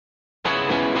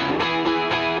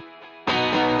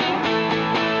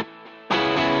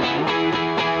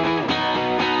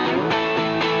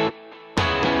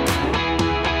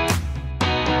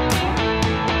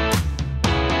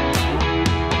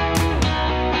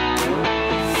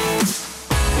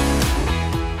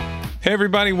Hey,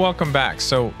 everybody, welcome back.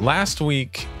 So last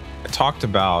week, I talked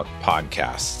about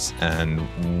podcasts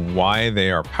and why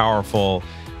they are powerful,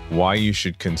 why you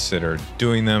should consider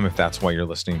doing them if that's why you're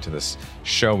listening to this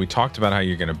show. We talked about how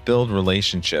you're going to build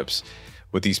relationships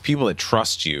with these people that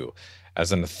trust you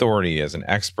as an authority, as an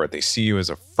expert. They see you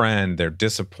as a friend. They're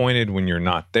disappointed when you're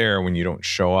not there, when you don't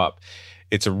show up.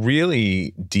 It's a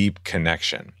really deep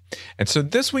connection. And so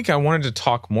this week, I wanted to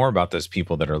talk more about those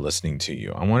people that are listening to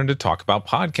you. I wanted to talk about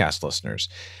podcast listeners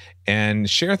and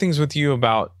share things with you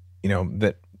about,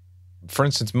 that, for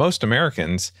instance, most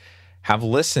Americans have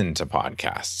listened to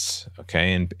podcasts,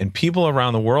 okay? And people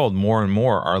around the world more and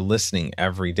more are listening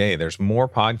every day. There's more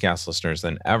podcast listeners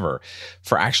than ever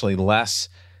for actually less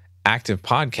active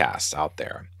podcasts out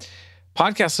there.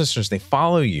 Podcast listeners, they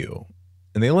follow you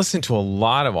and they listen to a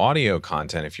lot of audio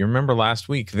content. If you remember last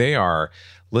week, they are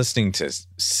listening to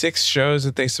 6 shows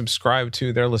that they subscribe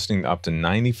to. They're listening to up to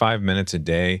 95 minutes a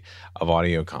day of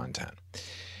audio content.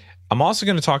 I'm also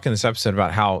going to talk in this episode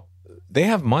about how they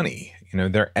have money.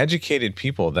 They're educated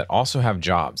people that also have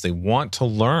jobs. They want to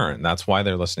learn. That's why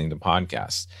they're listening to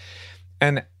podcasts.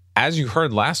 And as you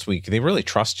heard last week, they really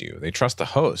trust you. They trust the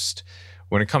host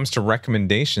when it comes to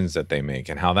recommendations that they make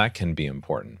and how that can be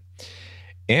important.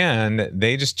 And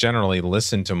they just generally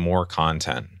listen to more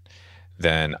content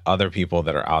than other people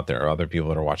that are out there, or other people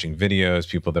that are watching videos,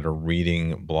 people that are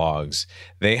reading blogs.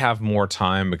 They have more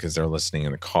time because they're listening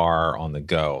in the car, on the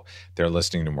go. They're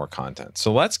listening to more content.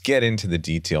 So let's get into the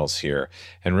details here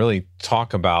and really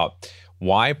talk about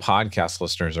why podcast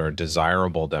listeners are a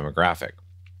desirable demographic.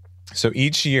 So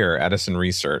each year, Edison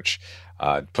Research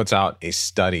puts out a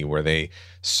study where they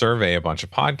survey a bunch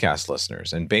of podcast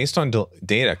listeners. And based on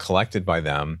data collected by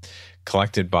them,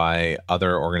 collected by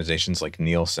other organizations like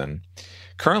Nielsen,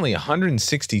 currently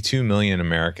 162 million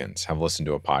Americans have listened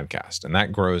to a podcast, and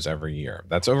that grows every year.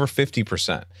 That's over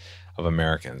 50% of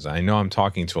Americans. I know I'm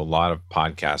talking to a lot of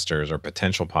podcasters or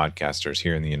potential podcasters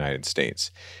here in the United States.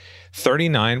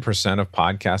 39% of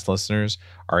podcast listeners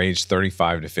are aged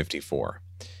 35 to 54.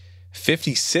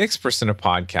 56% of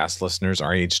podcast listeners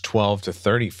are aged 12 to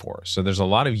 34. So there's a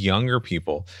lot of younger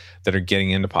people that are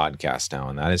getting into podcasts now,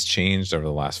 and that has changed over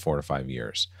the last 4 to 5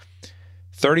 years.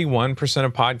 31%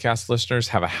 of podcast listeners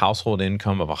have a household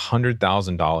income of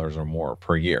 $100,000 or more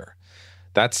per year.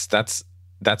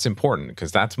 That's important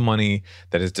because that's money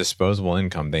that is disposable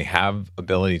income. They have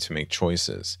ability to make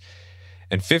choices.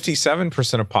 And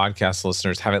 57% of podcast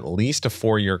listeners have at least a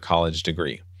 4-year college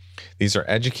degree. These are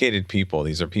educated people.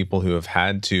 These are people who have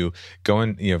had to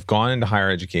gone into higher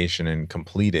education and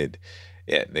completed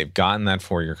it. They've gotten that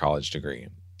 4-year college degree.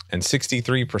 And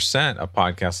 63% of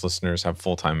podcast listeners have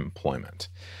full-time employment.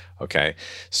 Okay.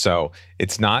 So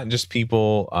it's not just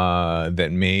people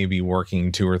that may be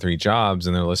working 2 or 3 jobs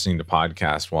and they're listening to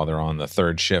podcasts while they're on the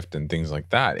 3rd shift and things like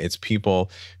that. It's people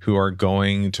who are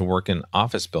going to work in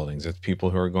office buildings. It's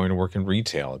people who are going to work in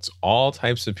retail. It's all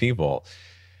types of people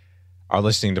are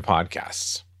listening to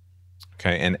podcasts.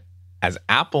 Okay. And as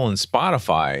Apple and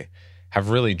Spotify have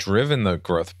really driven the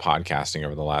growth of podcasting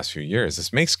over the last few years,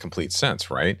 this makes complete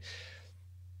sense, right?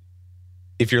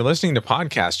 If you're listening to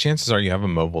podcasts, chances are you have a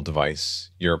mobile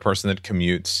device. You're a person that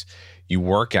commutes, you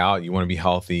work out, you want to be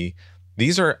healthy.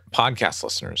 These are podcast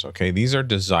listeners, okay? These are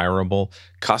desirable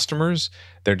customers.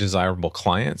 They're desirable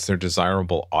clients. They're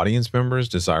desirable audience members,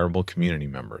 desirable community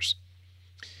members.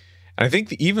 And I think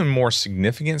the even more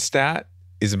significant stat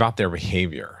is about their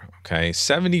behavior, okay?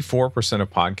 74% of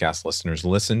podcast listeners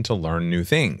listen to learn new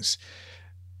things.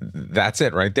 That's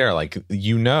it right there.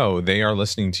 They are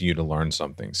listening to you to learn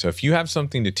something. So if you have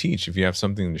something to teach, if you have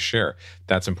something to share,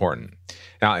 that's important.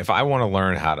 Now, if I want to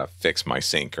learn how to fix my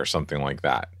sink or something like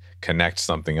that, connect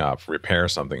something up, repair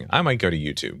something, I might go to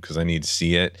YouTube because I need to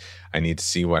see it. I need to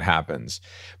see what happens.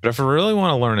 But if I really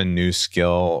want to learn a new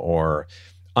skill or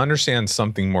understand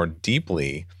something more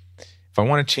deeply, if I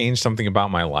want to change something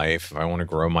about my life, if I want to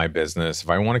grow my business, if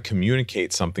I want to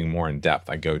communicate something more in depth,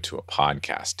 I go to a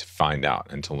podcast to find out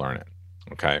and to learn it.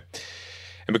 Okay.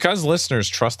 And because listeners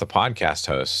trust the podcast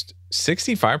host,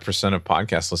 65% of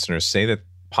podcast listeners say that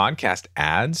podcast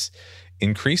ads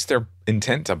increase their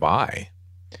intent to buy.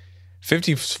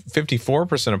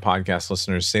 54% of podcast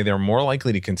listeners say they're more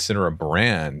likely to consider a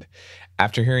brand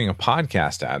after hearing a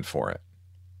podcast ad for it.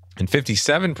 And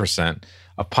 57%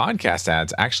 of podcast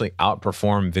ads actually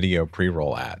outperform video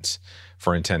pre-roll ads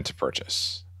for intent to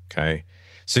purchase. Okay.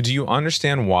 So do you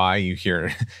understand why you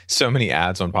hear so many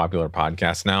ads on popular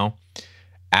podcasts now?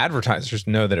 Advertisers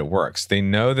know that it works. They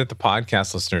know that the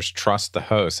podcast listeners trust the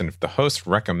host. And if the host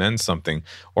recommends something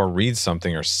or reads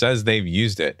something or says they've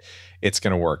used it, it's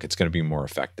going to work. It's going to be more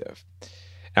effective.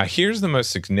 Now, here's the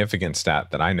most significant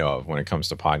stat that I know of when it comes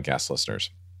to podcast listeners.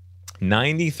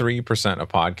 93% of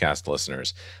podcast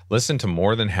listeners listen to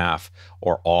more than half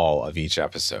or all of each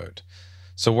episode.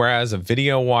 So whereas a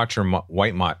video watcher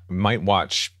might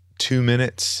watch 2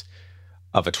 minutes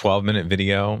of a 12-minute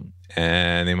video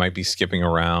and they might be skipping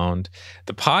around,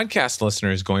 the podcast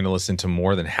listener is going to listen to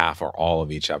more than half or all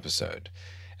of each episode.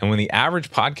 And when the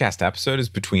average podcast episode is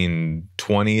between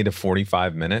 20 to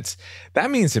 45 minutes,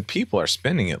 that means that people are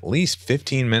spending at least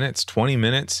 15 minutes, 20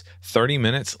 minutes, 30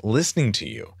 minutes listening to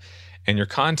you and your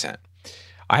content.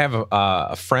 I have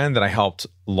a friend that I helped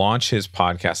launch his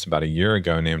podcast about a year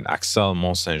ago named Axel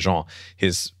Mont-Saint-Jean.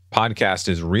 His podcast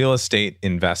is Real Estate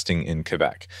Investing in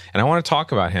Quebec. And I want to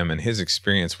talk about him and his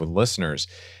experience with listeners.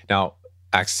 Now,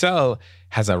 Axel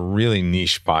has a really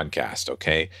niche podcast,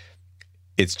 okay?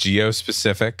 It's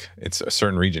geo-specific. It's a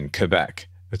certain region, Quebec.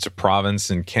 It's a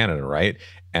province in Canada, right?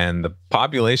 And the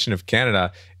population of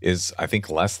Canada is, I think,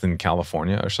 less than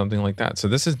California or something like that. So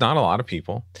this is not a lot of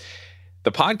people.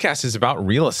 The podcast is about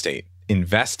real estate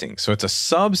investing. So it's a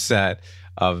subset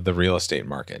of the real estate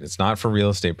market. It's not for real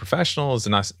estate professionals,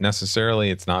 not necessarily.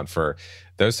 It's not for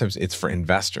those types. It's for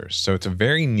investors. So it's a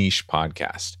very niche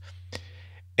podcast.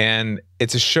 And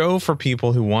it's a show for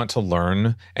people who want to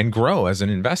learn and grow as an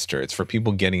investor. It's for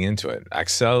people getting into it.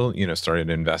 Axel, started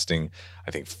investing,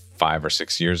 I think 5 or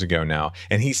 6 years ago now,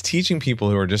 and he's teaching people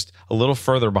who are just a little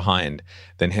further behind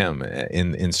than him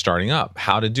in starting up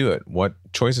how to do it, what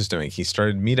choices to make. He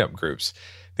started meetup groups,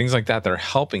 things like that are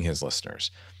helping his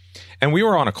listeners. And we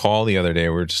were on a call the other day.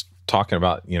 We were just talking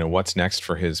about what's next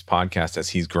for his podcast as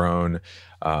he's grown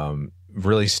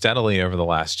really steadily over the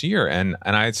last year. And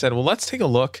I had said, well, let's take a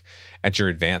look at your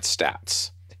advanced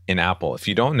stats in Apple. If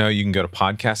you don't know, you can go to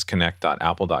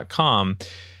podcastconnect.apple.com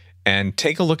and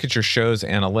take a look at your show's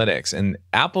analytics. And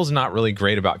Apple's not really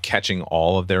great about catching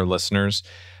all of their listeners.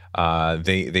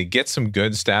 They get some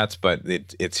good stats, but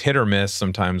it's hit or miss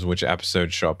sometimes which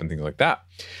episodes show up and things like that.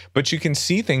 But you can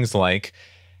see things like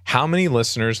how many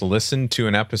listeners listen to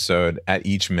an episode at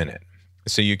each minute.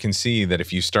 So you can see that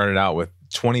if you started out with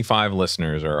 25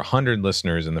 listeners or 100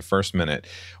 listeners in the first minute,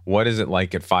 what is it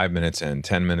like at 5 minutes in,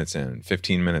 10 minutes in,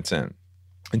 15 minutes in?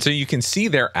 And so you can see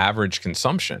their average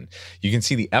consumption. You can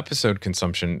see the episode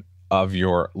consumption of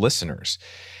your listeners.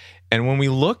 And when we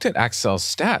looked at Axel's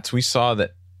stats, we saw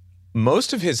that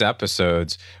most of his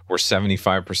episodes were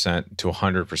 75% to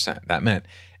 100%. That meant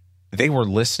they were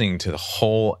listening to the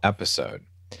whole episode.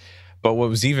 But what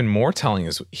was even more telling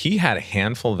is he had a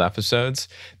handful of episodes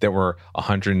that were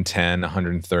 110,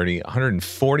 130,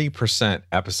 140%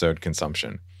 episode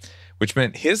consumption, which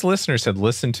meant his listeners had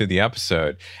listened to the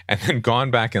episode and then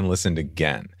gone back and listened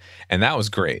again. And that was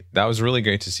great. That was really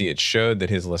great to see. It showed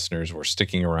that his listeners were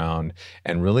sticking around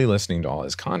and really listening to all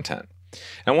his content.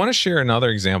 I want to share another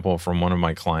example from one of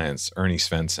my clients, Ernie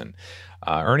Svensson.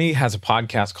 Ernie has a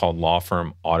podcast called Law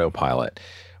Firm Autopilot,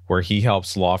 where he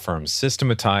helps law firms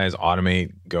systematize,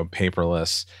 automate, go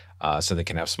paperless, so they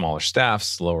can have smaller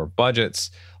staffs, lower budgets,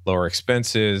 lower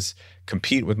expenses,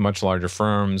 compete with much larger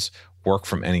firms, work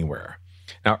from anywhere.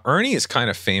 Now, Ernie is kind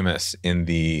of famous in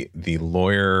the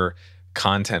lawyer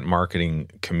content marketing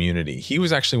community. He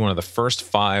was actually one of the first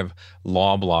 5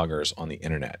 law bloggers on the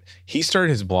internet. He started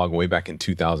his blog way back in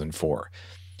 2004.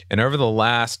 And over the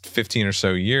last 15 or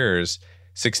so years,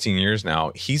 16 years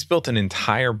now, he's built an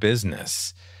entire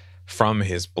business from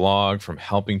his blog, from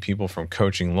helping people, from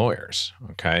coaching lawyers,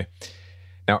 okay?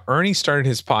 Now, Ernie started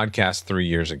his podcast 3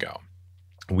 years ago.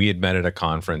 We had met at a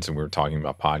conference and we were talking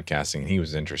about podcasting and he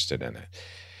was interested in it.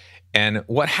 And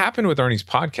what happened with Ernie's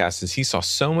podcast is he saw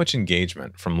so much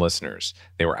engagement from listeners.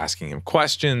 They were asking him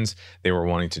questions. They were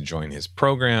wanting to join his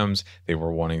programs. They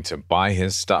were wanting to buy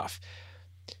his stuff.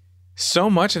 So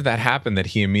much of that happened that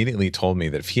he immediately told me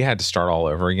that if he had to start all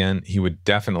over again, he would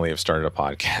definitely have started a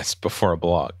podcast before a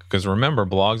blog. Because remember,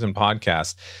 blogs and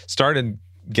podcasts started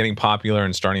getting popular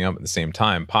and starting up at the same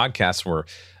time. Podcasts were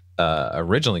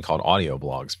originally called audio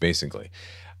blogs, basically.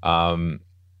 And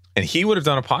he would have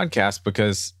done a podcast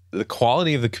because the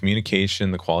quality of the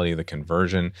communication, the quality of the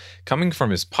conversion coming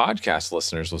from his podcast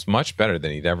listeners was much better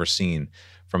than he'd ever seen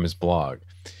from his blog.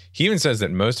 He even says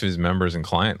that most of his members and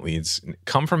client leads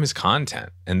come from his content.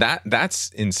 And that's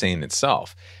insane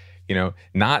itself.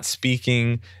 Not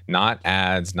speaking, not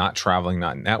ads, not traveling,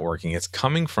 not networking. It's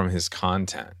coming from his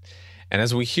content. And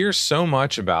as we hear so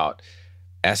much about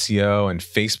SEO and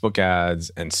Facebook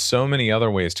ads and so many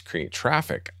other ways to create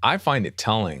traffic, I find it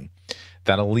telling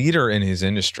that a leader in his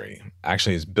industry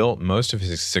actually has built most of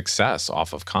his success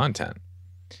off of content.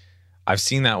 I've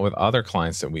seen that with other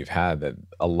clients that we've had, that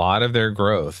a lot of their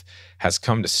growth has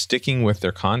come to sticking with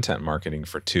their content marketing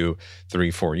for 2,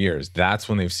 3, 4 years. That's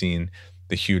when they've seen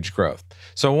the huge growth.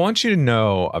 So I want you to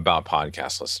know about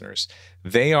podcast listeners.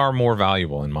 They are more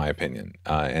valuable, in my opinion.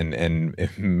 And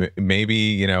maybe,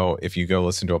 you know, if you go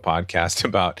listen to a podcast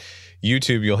about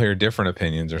YouTube, you'll hear different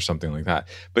opinions or something like that.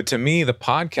 But to me, the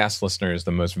podcast listener is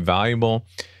the most valuable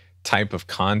type of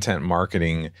content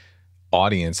marketing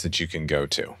audience that you can go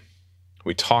to.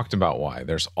 We talked about why.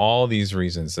 There's all these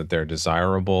reasons that they're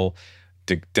desirable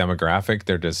demographic,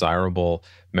 they're desirable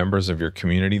members of your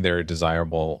community, they're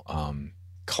desirable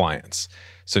clients.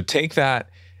 So take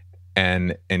that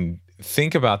and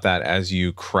think about that as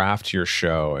you craft your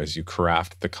show, as you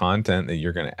craft the content that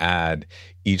you're going to add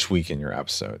each week in your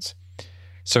episodes.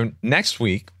 So next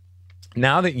week,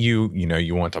 now that you know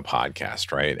you want a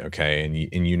podcast, right? Okay,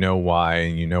 and you know why,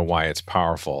 and you know why it's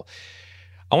powerful.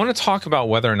 I want to talk about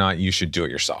whether or not you should do it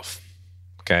yourself.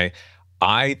 Okay,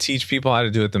 I teach people how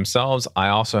to do it themselves. I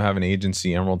also have an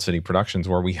agency, Emerald City Productions,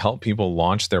 where we help people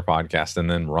launch their podcast and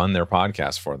then run their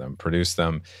podcast for them, produce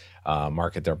them,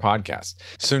 market their podcast.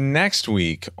 So next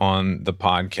week on the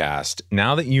podcast,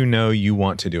 now that you know you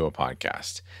want to do a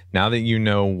podcast, now that you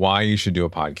know why you should do a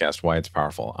podcast, why it's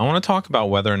powerful, I want to talk about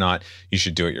whether or not you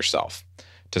should do it yourself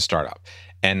to start up.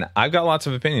 And I've got lots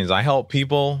of opinions. I help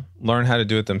people learn how to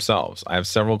do it themselves. I have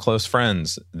several close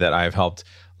friends that I've helped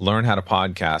learn how to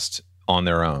podcast on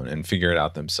their own and figure it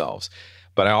out themselves.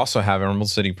 But I also have Emerald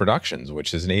City Productions,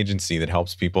 which is an agency that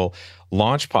helps people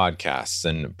launch podcasts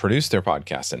and produce their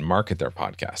podcasts and market their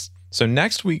podcasts. So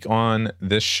next week on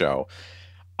this show,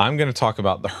 I'm going to talk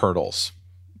about the hurdles.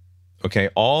 Okay,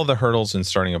 all the hurdles in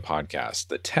starting a podcast,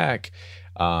 the tech.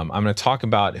 I'm going to talk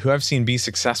about who I've seen be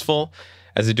successful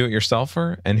as a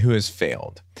do-it-yourselfer and who has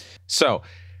failed. So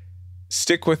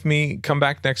stick with me, come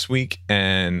back next week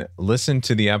and listen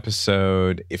to the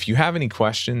episode. If you have any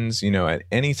questions, you know, at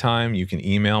any time, you can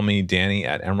email me,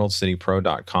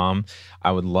 Danny@emeraldcitypro.com.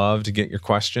 I would love to get your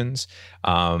questions.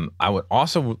 I would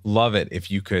also love it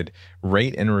if you could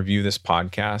rate and review this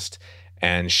podcast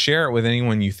and share it with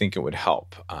anyone you think it would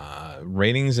help.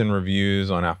 Ratings and reviews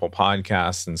on Apple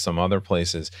Podcasts and some other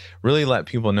places really let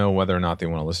people know whether or not they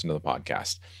want to listen to the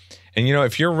podcast. And, you know,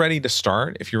 if you're ready to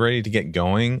start, if you're ready to get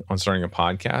going on starting a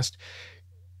podcast,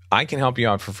 I can help you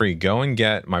out for free. Go and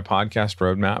get my podcast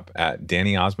roadmap at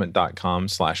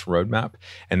dannyosment.com/roadmap.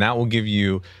 And that will give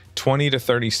you 20 to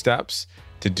 30 steps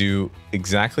to do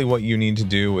exactly what you need to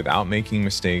do without making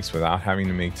mistakes, without having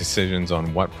to make decisions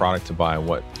on what product to buy,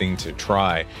 what thing to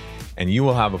try. And you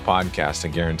will have a podcast, I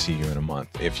guarantee you, in a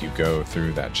month if you go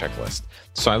through that checklist.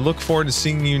 So I look forward to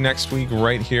seeing you next week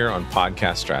right here on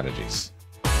Podcast Strategies.